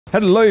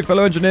Hello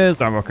fellow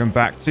engineers and welcome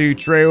back to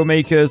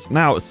Trailmakers.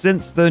 Now,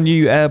 since the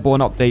new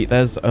Airborne update,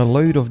 there's a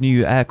load of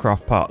new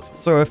aircraft parts.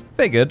 So I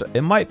figured it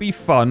might be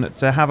fun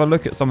to have a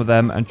look at some of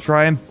them and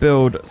try and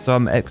build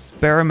some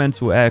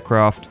experimental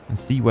aircraft and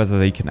see whether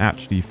they can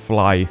actually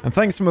fly. And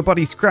thanks to my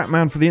buddy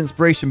Scrapman for the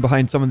inspiration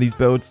behind some of these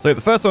builds. So the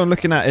first one I'm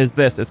looking at is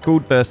this. It's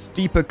called the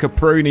Steeper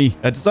Caproni.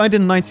 Designed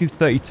in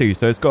 1932,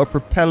 so it's got a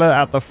propeller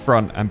at the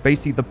front and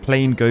basically the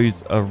plane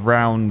goes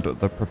around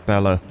the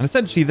propeller. And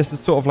essentially this is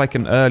sort of like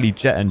an early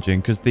jet engine,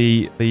 because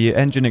the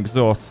engine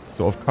exhausts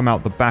sort of come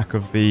out the back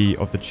of the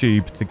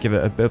tube to give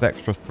it a bit of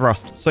extra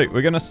thrust. So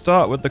we're going to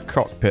start with the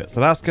cockpit. So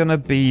that's going to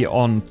be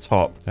on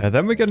top.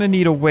 Then we're going to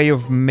need a way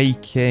of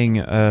making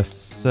a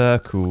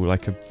circle,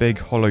 like a big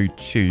hollow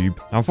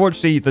tube.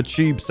 Unfortunately, the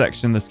tube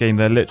section in this game,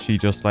 they're literally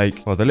just like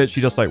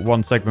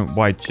one segment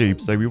wide tube.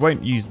 So we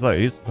won't use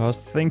those. But I was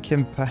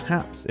thinking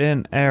perhaps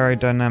in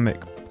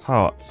aerodynamic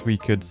parts we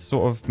could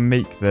sort of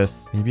make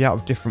this maybe out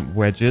of different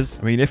wedges.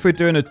 I mean, if we're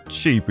doing a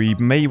tube, we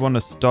may want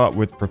to start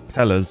with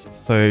propellers.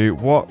 So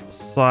what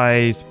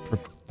size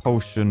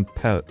propulsion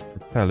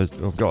propellers?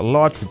 We've got a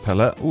large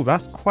propeller. Oh,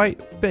 that's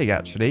quite big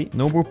actually.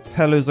 Normal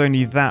propellers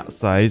only that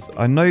size.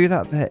 I know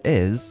that there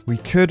is. We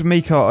could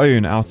make our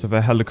own out of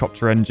a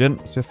helicopter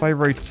engine. So if I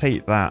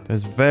rotate that,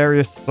 there's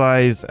various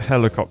size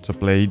helicopter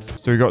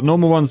blades. So we've got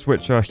normal ones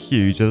which are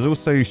huge. There's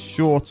also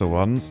shorter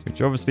ones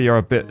which obviously are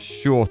a bit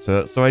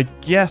shorter. So I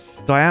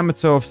guess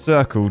diameter of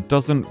circle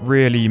doesn't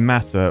really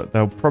matter.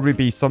 There'll probably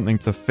be something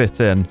to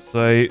fit in.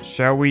 So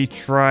shall we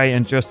try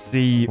and just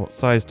see what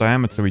size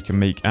diameter we can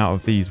make out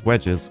of these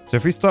wedges? So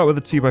if we start with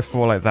a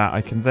 2x4 like that,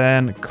 I can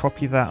then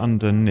copy that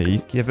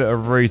underneath, give it a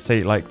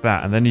rotate like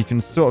that, and then you can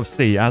sort of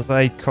see as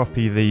I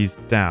copy these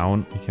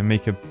down, you can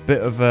make a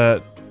bit of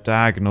a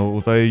diagonal,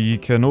 although you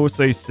can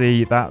also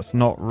see that's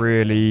not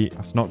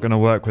going to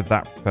work with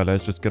that propeller.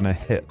 It's just going to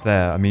hit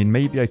there. I mean,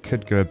 maybe I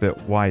could go a bit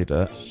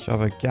wider,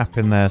 shove a gap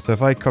in there. So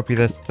if I copy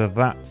this to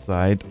that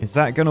side, is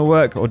that going to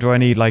work, or do I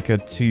need like a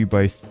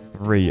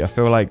 2x3? I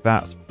feel like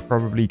that's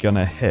probably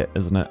gonna hit,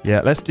 isn't it?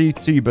 Yeah, let's do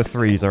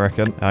 2x3s, I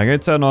reckon. I'm gonna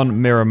turn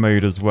on mirror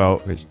mode as well,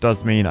 which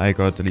does mean I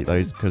gotta delete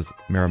those because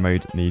mirror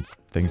mode needs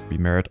things to be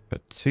mirrored.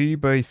 But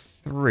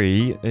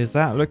 2x3, is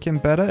that looking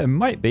better? It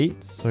might be.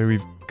 So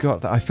we've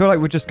got that. I feel like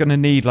we're just gonna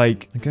need I'm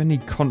gonna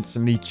need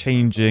constantly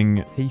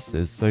changing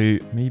pieces. So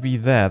maybe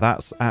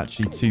that's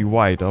actually too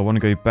wide. I want to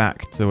go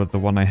back to the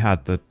one I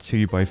had, the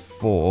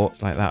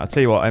 2x4, like that. I'll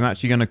tell you what, I'm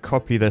actually gonna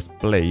copy this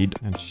blade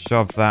and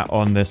shove that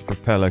on this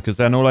propeller, because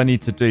then all I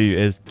need to do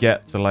is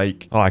get to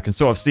I can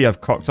sort of see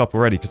I've cocked up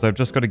already, because I've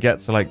just got to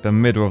get to like the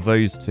middle of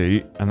those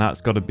two, and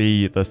that's got to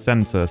be the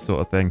center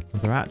sort of thing.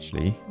 Although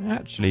actually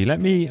let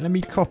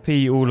me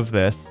copy all of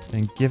this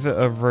and give it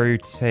a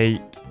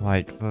rotate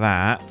like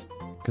that,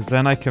 because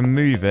then I can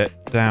move it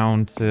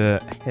down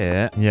to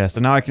here. Yeah,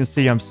 so now I can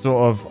see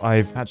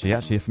I've actually,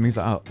 if I move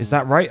that up, is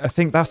that right? I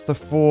think that's the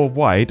 4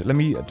 wide.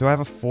 Do I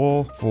have a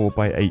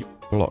 4x8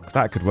 block?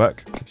 That could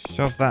work.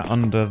 Shove that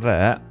under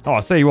there. Oh,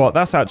 I'll tell you what,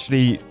 that's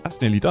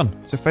nearly done.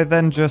 So if I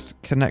then just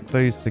connect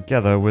those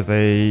together with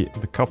a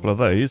couple of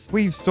those,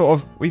 we've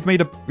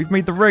made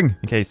the ring.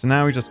 Okay, so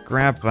now we just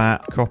grab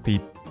that, copy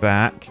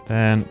back,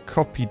 then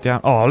copy down.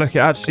 Oh, look,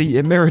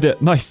 it mirrored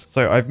it. Nice.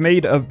 So I've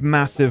made a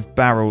massive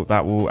barrel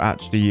that will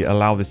actually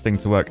allow this thing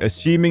to work,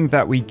 assuming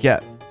that we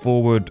get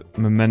forward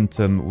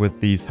momentum with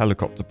these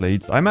helicopter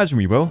blades. I imagine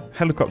we will.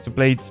 Helicopter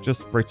blades,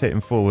 just rotate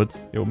them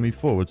forwards. It will move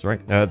forwards,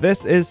 right?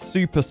 This is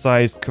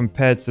supersized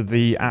compared to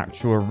the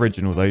actual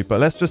original though,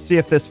 but let's just see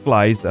if this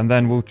flies, and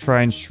then we'll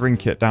try and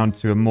shrink it down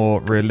to a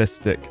more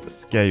realistic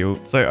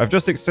scale. So I've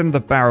just extended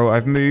the barrel.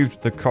 I've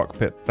moved the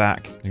cockpit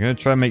back. I'm going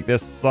to try and make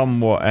this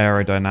somewhat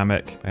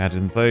aerodynamic. I add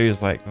in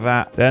those like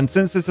that. Then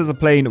since this is a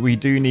plane, we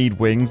do need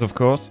wings, of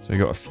course. So we've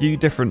got a few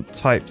different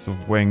types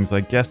of wings. I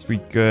guess we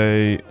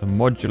go the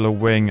modular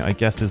wing, I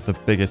guess, is the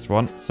biggest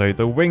one. So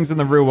the wings in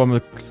the real one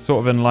were sort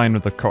of in line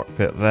with the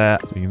cockpit there.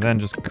 So we can then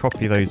just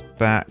copy those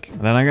back.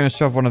 And then I'm going to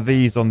shove one of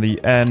these on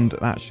the end.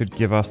 That should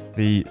give us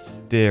the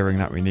steering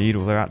that we need.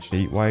 Although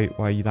actually, why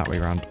are you that way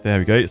around? There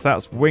we go. So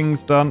that's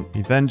wings done.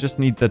 We then just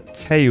need the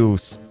tail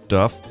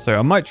stuff. So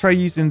I might try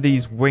using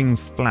these wing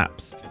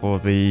flaps for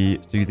to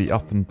do the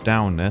up and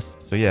downness.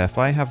 So yeah, if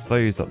I have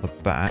those at the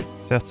back,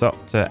 set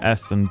up to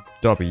S and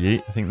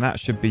W, I think that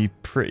should be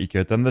pretty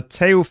good. Then the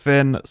tail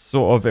fin,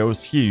 it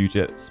was huge.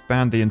 It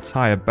spanned the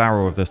entire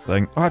barrel of this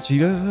thing. Oh, actually,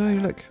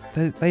 look,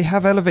 they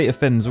have elevator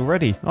fins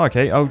already. Oh,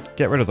 okay, I'll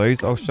get rid of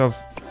those. I'll shove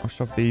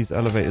these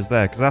elevators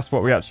there, because that's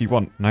what we actually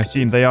want. And I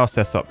assume they are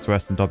set up to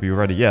S and W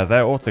already. Yeah,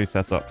 they're auto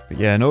set up. But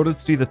yeah, in order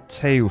to do the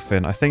tail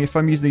fin, I think if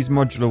I'm using these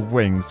modular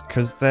wings,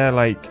 because they're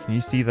can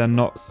you see they're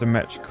not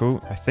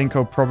symmetrical? I think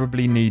I'll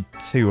probably need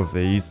 2 of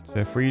these. So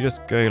if we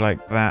just go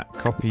like that,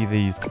 copy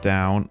these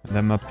down. And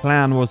then my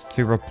plan was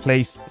to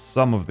replace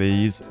some of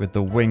these with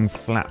the wing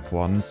flap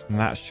ones, and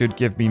that should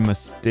give me my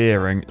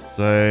steering.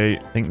 So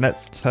I think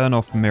let's turn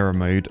off mirror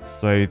mode.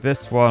 So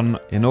this one,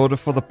 in order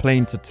for the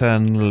plane to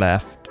turn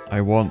left, I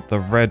want the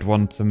red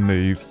one to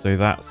move. So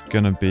that's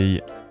gonna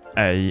be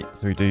A.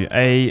 So we do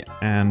A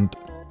and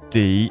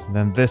D. And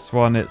then this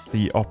one, it's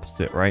the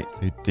opposite, right?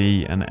 So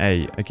D and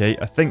A. Okay,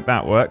 I think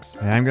that works.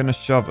 Okay, I'm going to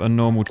shove a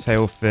normal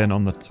tail fin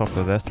on the top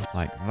of this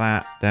like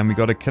that. Then we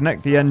got to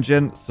connect the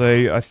engine.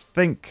 So I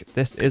think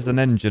this is an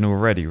engine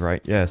already,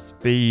 right? Yeah,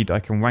 speed. I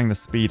can wang the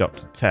speed up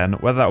to 10.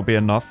 Whether that'll be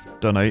enough,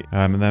 don't know.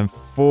 And then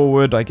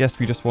forward, I guess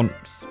we just want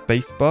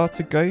spacebar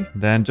to go.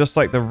 Then just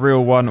like the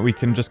real one, we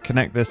can just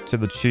connect this to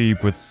the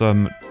tube with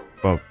some,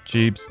 well,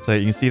 tubes. So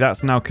you can see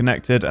that's now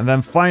connected. And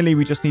then finally,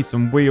 we just need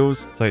some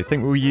wheels. So I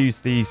think we'll use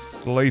these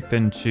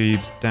sloping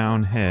tubes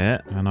down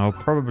here. And I'll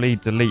probably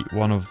delete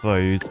one of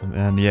those. And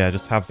then, yeah,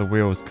 just have the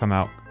wheels come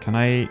out. Can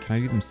I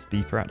do them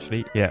steeper,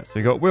 actually? Yeah, so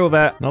we got wheel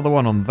there. Another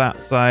one on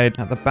that side.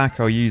 At the back,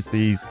 I'll use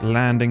these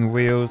landing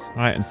wheels. All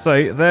right, and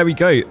so there we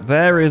go.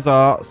 There is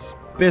our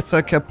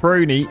Spitter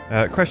Caproni.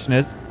 Question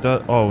is,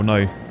 oh,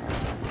 no.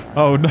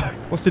 Oh no,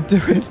 what's it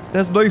doing?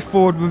 There's no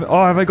forward movement.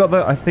 Oh, have I got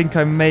the... I think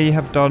I may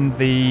have done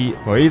the...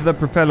 Well, either the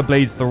propeller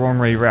blades the wrong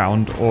way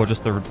round or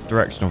just the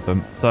direction of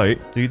them. So,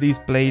 do these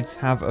blades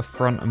have a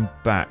front and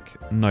back?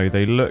 No,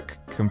 they look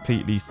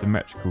completely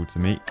symmetrical to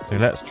me. So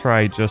let's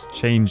try just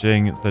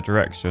changing the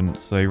direction.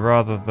 So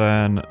rather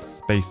than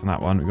space on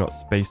that one, we've got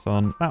space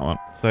on that one.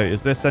 So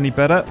is this any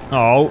better?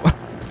 Oh...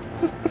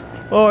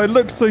 Oh, it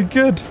looks so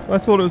good. I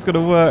thought it was going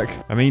to work.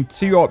 I mean,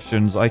 two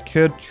options. I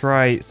could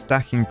try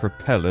stacking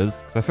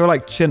propellers because I feel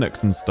like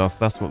Chinooks and stuff,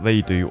 that's what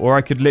they do. Or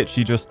I could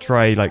literally just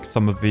try like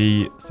some of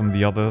the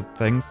other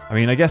things. I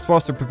mean, I guess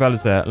whilst the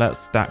propeller's there, let's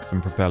stack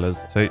some propellers.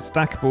 So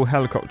stackable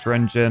helicopter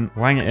engine,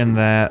 wang it in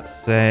there,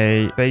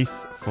 say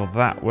base for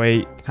that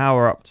way,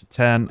 power up to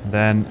 10.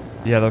 Then,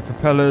 yeah, the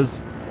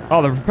propellers...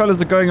 Oh, the propellers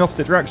are going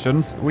opposite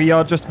directions. We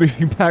are just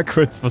moving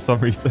backwards for some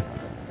reason.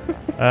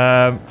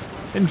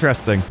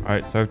 Interesting. All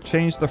right, so I've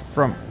changed the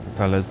front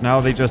propellers. Now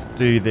they just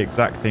do the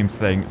exact same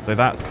thing. So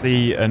that's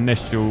the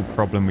initial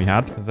problem we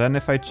had. Then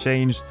if I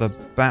change the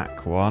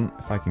back one,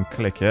 if I can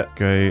click it,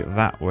 go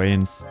that way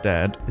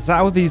instead. Is that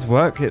how these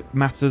work? It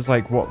matters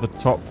like what the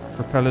top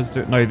propellers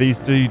do? No, these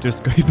do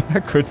just go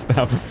backwards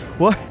now.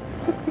 What?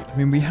 I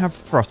mean, we have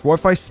thrust. What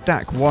if I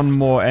stack one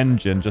more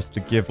engine just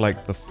to give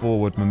like the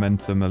forward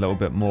momentum a little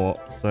bit more?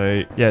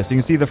 So yeah, so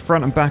you can see the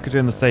front and back are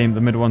doing the same. The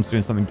middle one's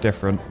doing something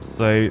different.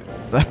 So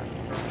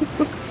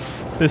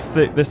this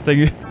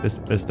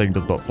thing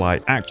does not fly.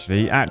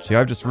 Actually,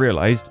 I've just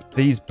realized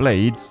these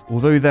blades,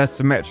 although they're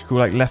symmetrical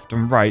like left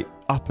and right,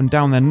 up and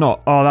down they're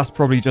not. Oh, that's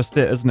probably just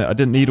it, isn't it? I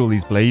didn't need all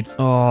these blades.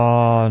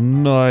 Oh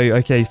no.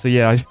 Okay, so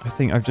yeah, I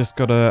think I've just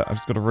gotta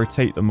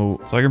rotate them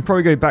all. So I can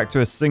probably go back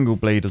to a single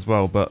blade as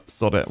well, but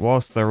sod it.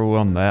 Whilst they're all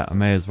on there, I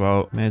may as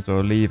well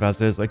leave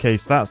as is. Okay,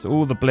 so that's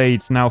all the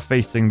blades now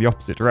facing the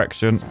opposite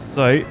direction.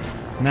 So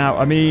now,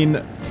 I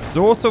mean,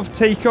 sort of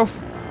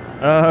takeoff.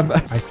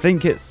 I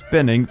think it's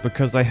spinning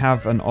because I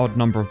have an odd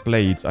number of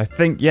blades. I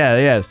think,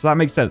 yeah, so that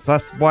makes sense.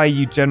 That's why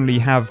you generally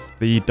have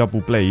the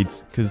double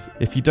blades, because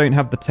if you don't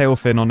have the tail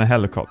fin on a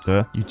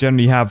helicopter, you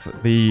generally have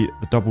the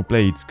double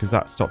blades because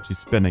that stops you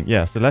spinning.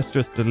 Yeah, so let's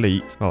just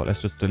delete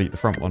the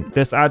front one.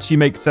 This actually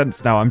makes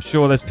sense now. I'm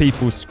sure there's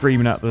people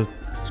screaming at the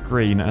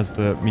screen as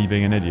to me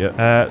being an idiot.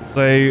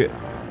 So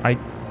I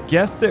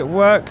guess it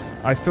works.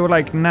 I feel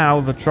like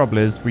now the trouble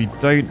is we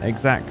don't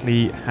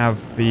exactly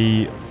have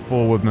the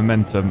forward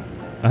momentum.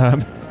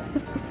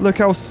 Look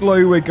how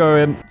slow we're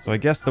going. So I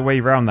guess the way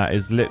around that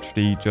is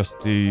literally just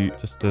to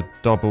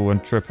double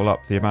and triple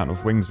up the amount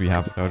of wings we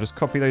have. So I'll just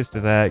copy those to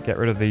there, get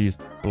rid of these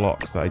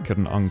blocks that I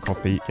couldn't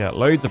uncopy, get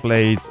loads of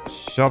blades,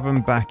 shove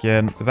them back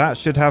in. So that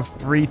should have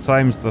 3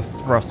 times the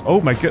thrust.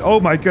 Oh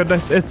my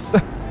goodness, it's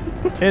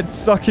it's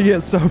sucking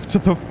itself to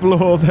the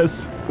floor.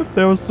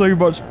 There was so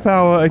much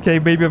power. Okay,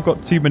 maybe I've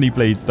got too many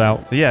blades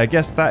now. So yeah, I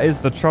guess that is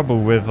the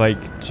trouble with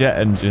like jet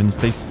engines.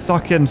 They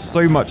suck in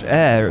so much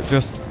air. It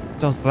just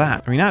does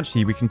that. I mean,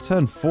 actually, we can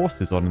turn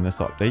forces on in this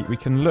update. We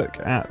can look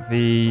at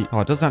the... Oh,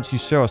 it doesn't actually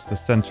show us the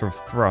center of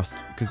thrust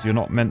because you're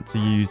not meant to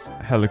use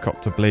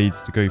helicopter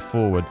blades to go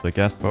forwards, I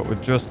guess. But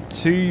with just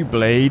 2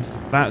 blades,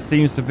 that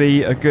seems to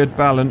be a good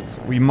balance.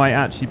 We might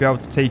actually be able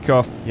to take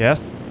off.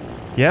 Yes.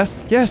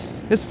 Yes. Yes.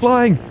 It's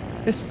flying.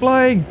 It's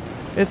flying.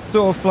 It's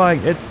sort of flying.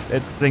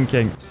 It's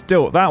sinking.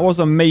 Still, that was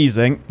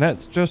amazing.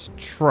 Let's just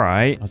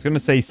try. I was going to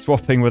say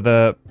swapping with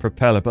a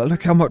propeller, but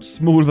look how much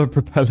smaller the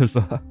propellers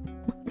are.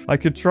 I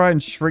could try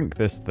and shrink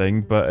this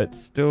thing, but it's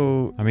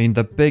still... I mean,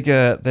 the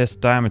bigger this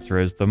diameter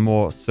is, the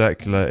more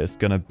circular it's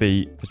going to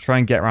be. To try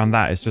and get around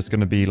that, it's just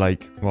going to be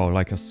like, well,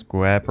 like a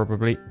square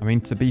probably. I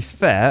mean, to be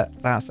fair,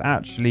 that's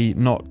actually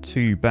not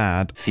too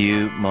bad.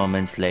 Few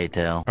moments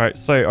later. All right,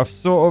 so I've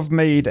sort of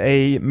made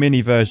a mini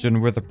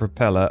version with a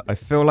propeller. I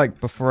feel like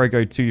before I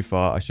go too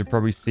far, I should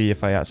probably see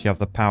if I actually have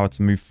the power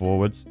to move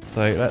forwards.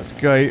 So let's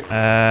go.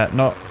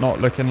 Not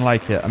looking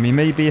like it. I mean,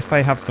 maybe if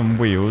I have some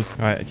wheels.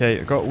 All right, okay,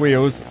 I've got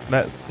wheels.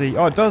 Let's see.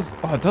 Oh, it does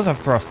have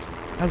thrust.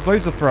 It has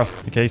loads of thrust.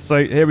 Okay,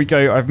 so here we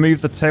go. I've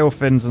moved the tail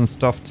fins and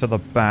stuff to the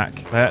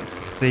back. Let's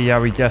see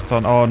how we get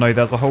on. Oh no,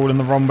 there's a hole in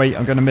the runway.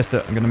 I'm gonna miss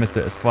it.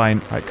 It's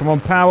fine. All right, come on,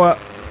 power.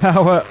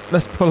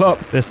 Let's pull up.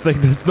 This thing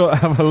does not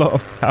have a lot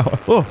of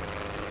power.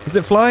 Is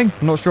it flying?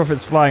 I'm not sure if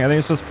it's flying. I think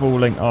it's just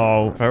falling.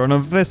 Oh, so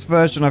on this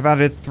version, I've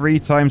added 3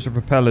 times the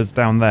propellers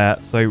down there.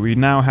 So we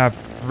now have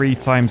 3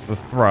 times the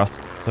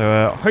thrust.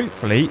 So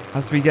hopefully,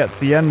 as we get to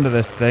the end of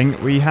this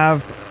thing, we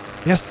have...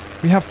 Yes,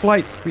 we have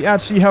flight. We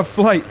actually have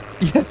flight.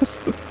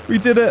 Yes, we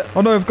did it.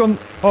 Oh no, I've gone...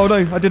 Oh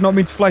no, I did not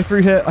mean to fly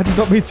through here. I did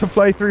not mean to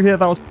fly through here.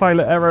 That was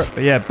pilot error.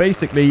 But yeah,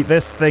 basically,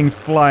 this thing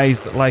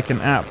flies like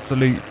an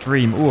absolute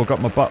dream. Oh, I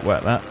got my butt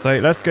wet there. So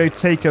let's go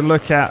take a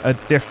look at a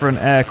different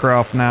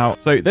aircraft now.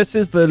 So this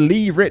is the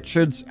Lee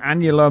Richards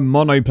annular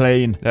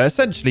monoplane.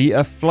 Essentially,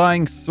 a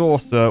flying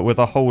saucer with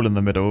a hole in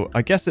the middle.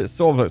 I guess it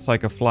sort of looks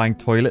like a flying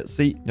toilet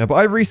seat. Yeah, but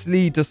I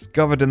recently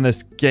discovered in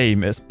this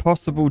game, it's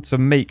possible to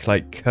make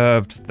like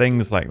curved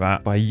things like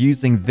that by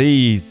using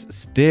these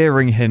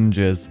steering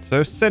hinges. So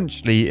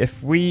essentially,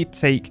 if we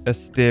take a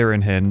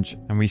steering hinge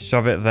and we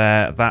shove it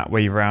there that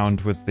way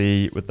round with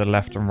the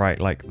left and right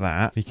like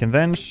that, we can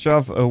then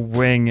shove a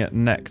wing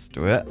next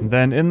to it. And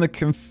then in the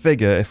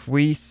configure, if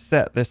we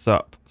set this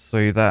up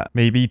so that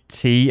maybe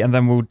T, and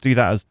then we'll do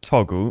that as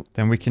toggle,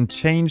 then we can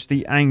change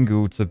the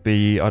angle to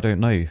be, I don't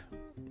know,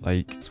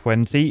 like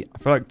 20. I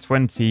feel like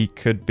 20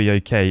 could be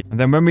okay. And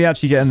then when we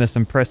actually get in this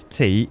and press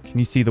T, can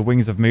you see the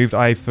wings have moved?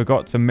 I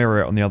forgot to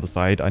mirror it on the other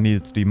side. I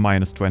needed to do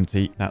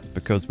 -20. That's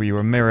because we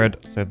were mirrored.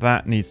 So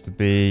that needs to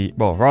be,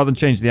 well, rather than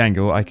change the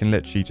angle, I can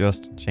literally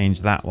just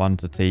change that one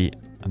to T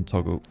and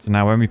toggle. So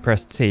now when we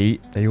press T,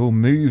 they all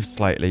move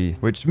slightly,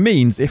 which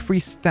means if we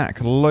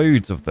stack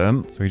loads of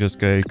them, so we just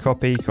go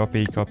copy,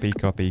 copy, copy,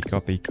 copy,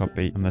 copy,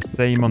 copy, and the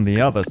same on the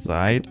other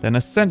side, then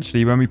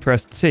essentially when we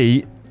press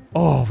T,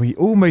 oh, we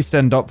almost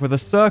end up with a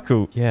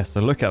circle. Yeah, so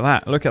look at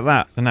that. Look at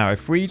that. So now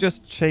if we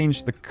just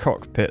change the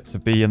cockpit to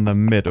be in the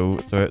middle,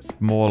 so it's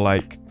more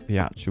like the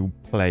actual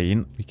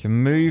plane, we can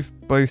move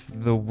both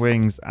the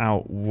wings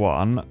out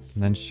one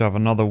and then shove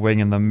another wing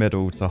in the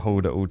middle to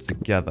hold it all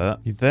together.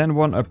 You then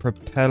want a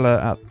propeller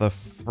at the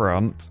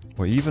front,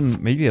 or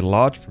even maybe a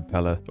large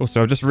propeller.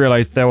 Also, I just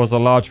realized there was a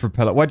large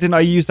propeller. Why didn't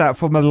I use that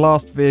for my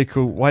last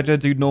vehicle? Why did I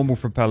do normal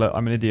propeller?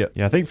 I'm an idiot.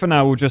 Yeah, I think for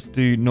now we'll just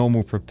do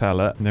normal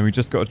propeller, and then we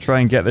just got to try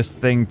and get this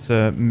thing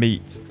to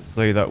meet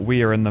so that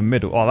we are in the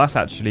middle. Oh,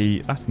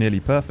 that's nearly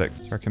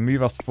perfect. So I can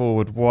move us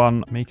forward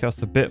one, make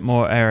us a bit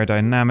more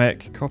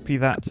aerodynamic, copy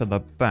that to the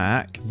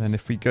back. And then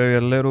if we go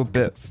a little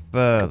bit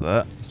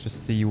further, let's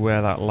just see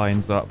where that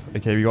lines up.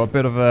 Okay, we got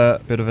a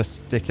bit of a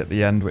stick at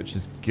the end, which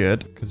is good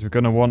because we're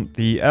going to want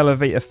the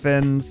elevator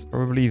fins,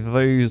 probably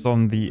those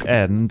on the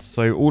end.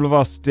 So all of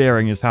our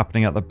steering is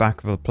happening at the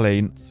back of the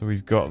plane. So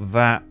we've got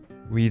that.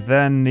 We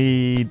then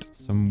need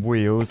some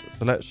wheels.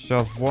 So let's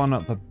shove one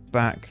at the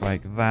back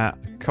like that,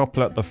 a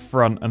couple at the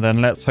front, and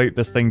then let's hope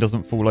this thing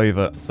doesn't fall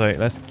over. So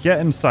let's get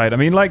inside. I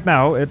mean, like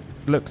now, it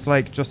looks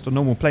like just a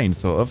normal plane,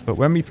 sort of. But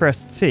when we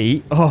press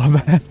T, oh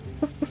man,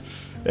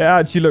 it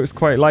actually looks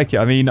quite like it.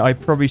 I mean, I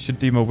probably should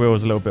do my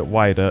wheels a little bit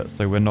wider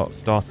so we're not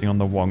starting on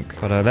the wonk.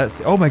 But let's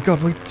see. Oh my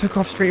god, we took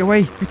off straight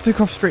away. We took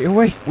off straight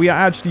away. We are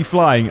actually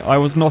flying. I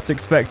was not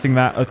expecting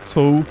that at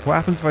all. What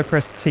happens if I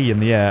press T in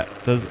the air?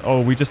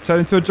 Oh, we just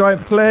turned into a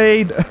giant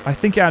plane. I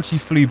think it actually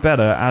flew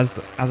better as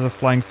a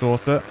flying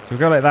saucer. So we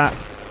go like that.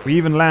 We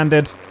even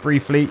landed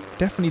briefly.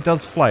 Definitely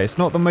does fly. It's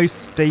not the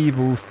most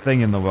stable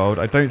thing in the world.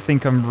 I don't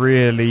think I'm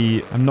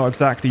not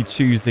exactly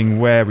choosing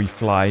where we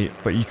fly,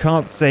 but you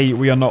can't say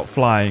we are not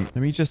flying.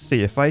 Let me just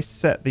see if I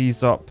set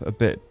these up a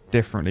bit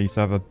differently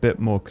so I have a bit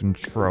more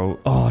control.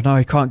 Oh no,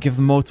 I can't give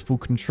them multiple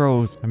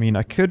controls. I mean,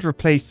 I could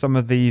replace some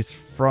of these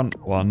front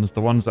ones,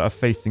 the ones that are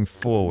facing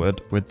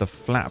forward, with the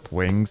flap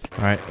wings.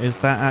 All right, is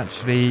that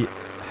actually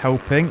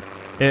helping?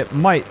 It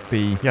might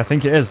be. Yeah, I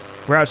think it is.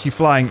 We're actually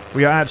flying.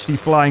 We are actually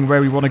flying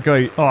where we want to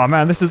go. Oh,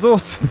 man, this is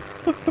awesome.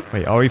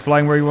 Wait, are we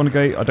flying where we want to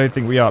go? I don't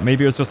think we are.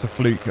 Maybe it was just a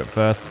fluke at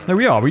first. No,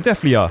 we are. We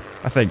definitely are,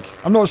 I think.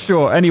 I'm not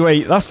sure.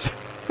 Anyway, that's...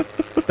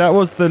 That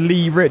was the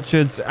Lee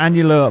Richards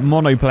annular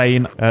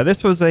monoplane.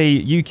 This was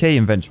a UK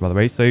invention, by the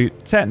way. So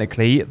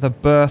technically, the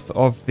birth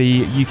of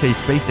the UK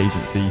Space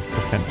Agency,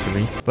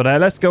 potentially. But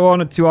let's go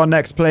on to our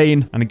next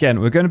plane. And again,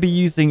 we're going to be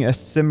using a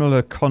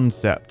similar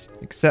concept.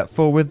 Except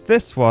for with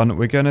this one,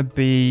 we're going to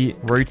be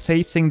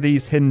rotating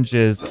these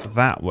hinges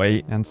that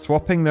way and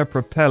swapping the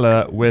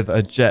propeller with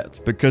a jet.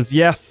 Because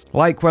yes,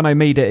 like when I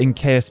made it in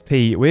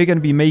KSP, we're going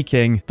to be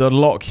making the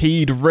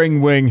Lockheed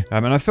Ringwing.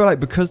 And I feel like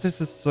because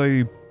this is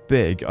so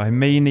big, I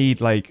may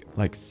need like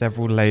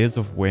several layers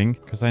of wing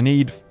because I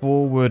need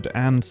forward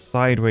and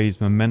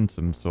sideways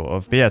momentum, sort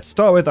of. But yeah, to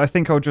start with, I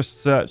think I'll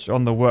just search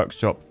on the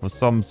workshop for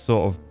some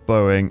sort of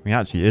Boeing. I mean,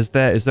 actually, is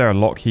there a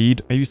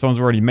Lockheed? Maybe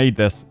someone's already made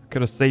this.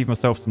 Could have saved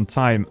myself some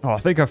time. Oh, I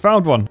think I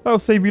found one. That'll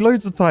save me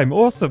loads of time.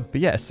 Awesome. But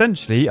yeah,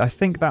 essentially, I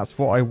think that's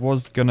what I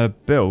was gonna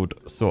build,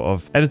 sort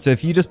of. Editor,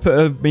 if you just put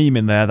a meme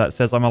in there that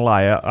says I'm a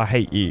liar, I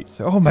hate you.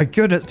 So, oh my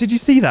goodness, did you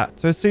see that?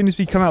 So as soon as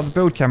we come out of the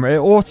build camera, it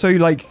auto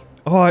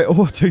oh, it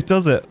auto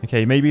does it.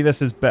 Okay, maybe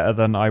this is better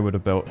than I would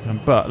have built.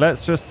 But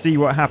let's just see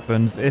what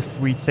happens if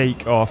we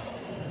take off.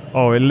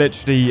 Oh, it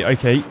literally...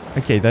 Okay,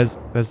 there's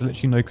There's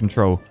literally no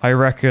control. I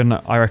reckon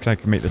I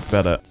can make this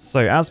better.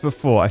 So as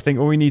before, I think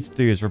all we need to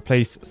do is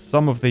replace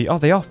some of the... Oh,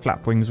 they are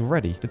flap wings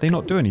already. Did they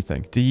not do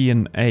anything? D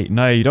and A.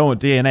 No, you don't want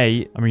D and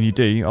A. I mean, you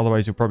do.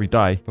 Otherwise, you'll probably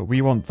die. But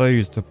we want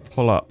those to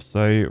pull up.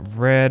 So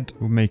red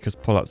will make us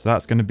pull up. So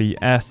that's going to be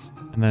S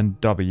and then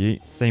W.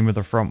 Same with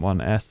the front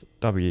one. S,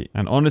 W.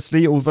 And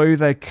honestly, although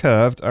they're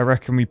curved, I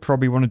reckon we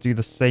probably want to do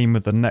the same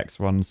with the next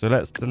one. So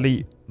let's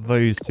delete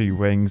those two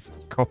wings,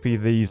 copy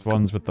these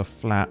ones with the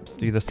flaps,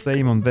 do the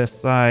same on this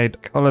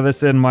side, color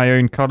this in my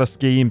own color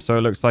scheme so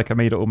it looks like I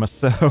made it all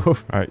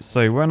myself. All right,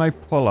 so when I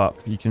pull up,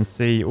 you can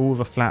see all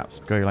the flaps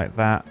go like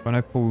that. When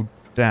I pull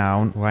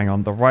down, oh, hang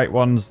on, the right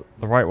ones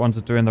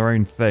are doing their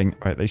own thing.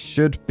 Right, they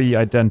should be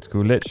identical.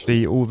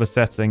 Literally all the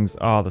settings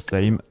are the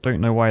same. Don't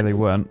know why they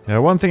weren't.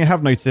 One thing I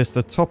have noticed,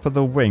 the top of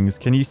the wings,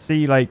 can you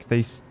see like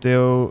they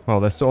still, well,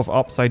 they're sort of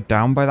upside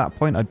down by that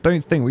point. I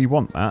don't think we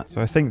want that. So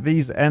I think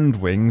these end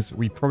wings,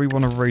 we probably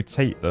want to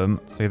rotate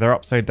them so they're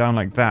upside down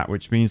like that,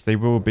 which means they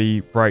will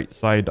be right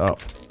side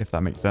up, if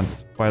that makes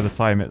sense, by the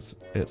time it's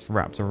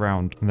wrapped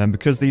around. And then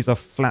because these are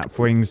flap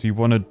wings, we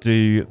want to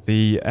do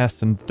the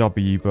S and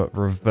W but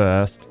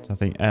reversed. So I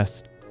think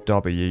S,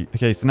 W.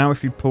 Okay, so now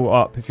if you pull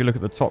up, if you look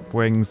at the top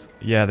wings,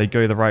 yeah, they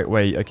go the right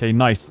way. Okay,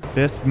 nice.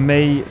 This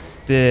may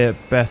steer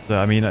better.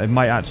 I mean, it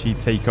might actually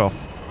take off.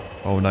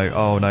 Oh no,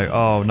 oh no,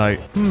 oh no.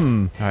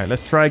 All right,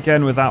 let's try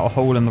again without a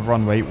hole in the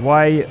runway.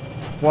 Why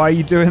are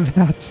you doing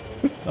that?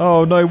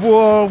 Oh no,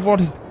 whoa, what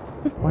is...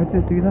 Why did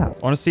it do that?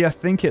 Honestly, I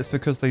think it's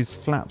because those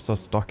flaps are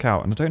stuck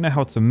out and I don't know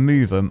how to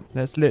move them.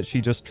 Let's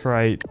literally just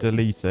try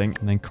deleting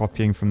and then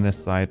copying from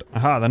this side.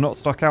 Aha, they're not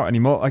stuck out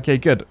anymore. Okay,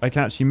 good. I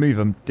can actually move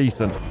them.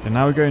 Decent. So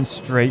now we're going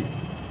straight.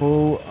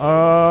 Pull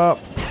up.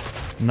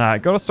 Nah,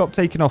 gotta stop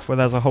taking off where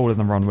there's a hole in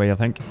the runway, I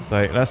think.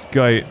 So let's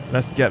go.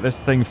 Let's get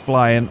this thing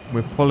flying.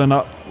 We're pulling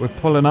up. We're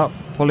pulling up.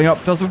 Pulling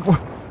up doesn't...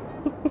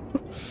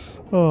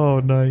 Oh,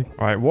 no.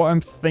 All right, what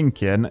I'm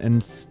thinking,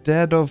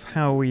 instead of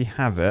how we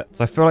have it,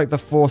 so I feel like the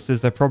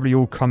forces, they're probably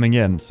all coming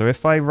in. So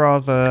if I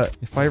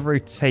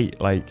rotate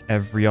like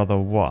every other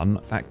one,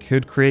 that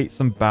could create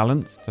some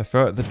balance. So I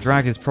feel like the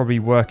drag is probably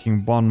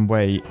working one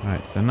way. All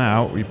right, so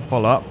now we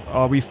pull up.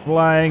 Are we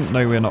flying?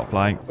 No, we're not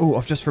flying. Oh,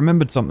 I've just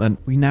remembered something.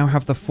 We now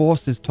have the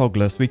forces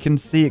toggler, so we can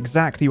see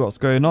exactly what's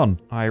going on.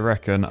 I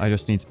reckon I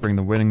just need to bring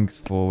the wings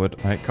forward.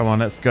 All right, come on,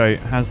 let's go.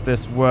 Has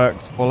this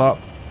worked? Pull up.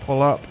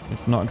 Pull up.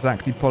 It's not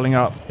exactly pulling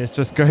up. It's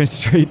just going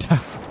straight down.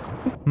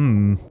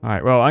 All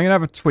right, well, I'm going to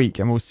have a tweak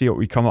and we'll see what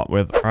we come up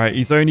with. All right,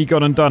 he's only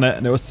gone and done it,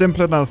 and it was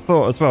simpler than I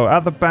thought as well.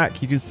 At the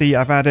back, you can see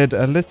I've added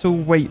a little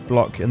weight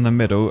block in the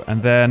middle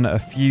and then a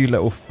few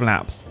little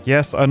flaps.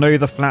 Yes, I know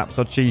the flaps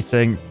are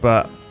cheating,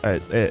 but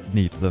it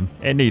needed them.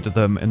 It needed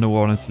them, in all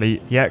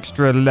honesty. The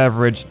extra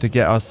leverage to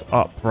get us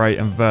upright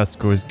and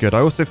vertical is good.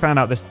 I also found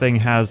out this thing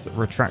has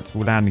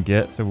retractable landing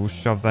gear, so we'll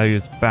shove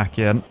those back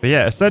in. But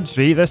yeah,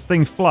 essentially, this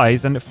thing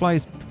flies, and it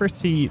flies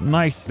pretty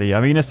nicely.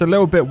 I mean, it's a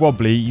little bit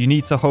wobbly. You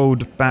need to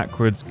hold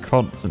backwards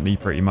constantly,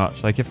 pretty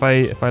much. Like, if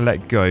I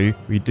let go,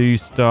 we do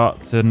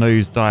start to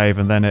nosedive,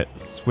 and then it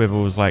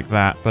swivels like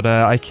that. But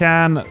I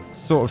can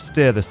sort of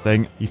steer this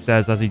thing, he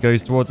says, as he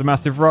goes towards a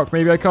massive rock.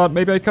 Maybe I can't,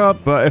 maybe I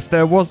can't. But if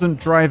there wasn't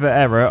driver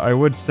error, I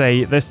would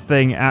say this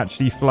thing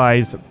actually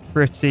flies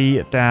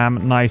pretty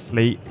damn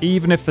nicely,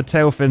 even if the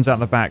tail fins at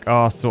the back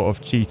are sort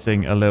of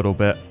cheating a little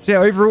bit. So yeah,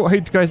 overall, I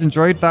hope you guys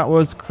enjoyed. That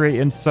was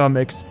creating some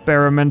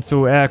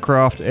experimental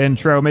aircraft in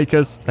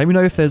Trailmakers. Let me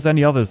know if there's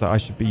any others that I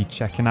should be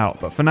checking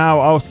out. But for now,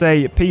 I'll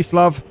say peace,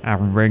 love,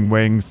 and ring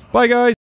wings. Bye, guys.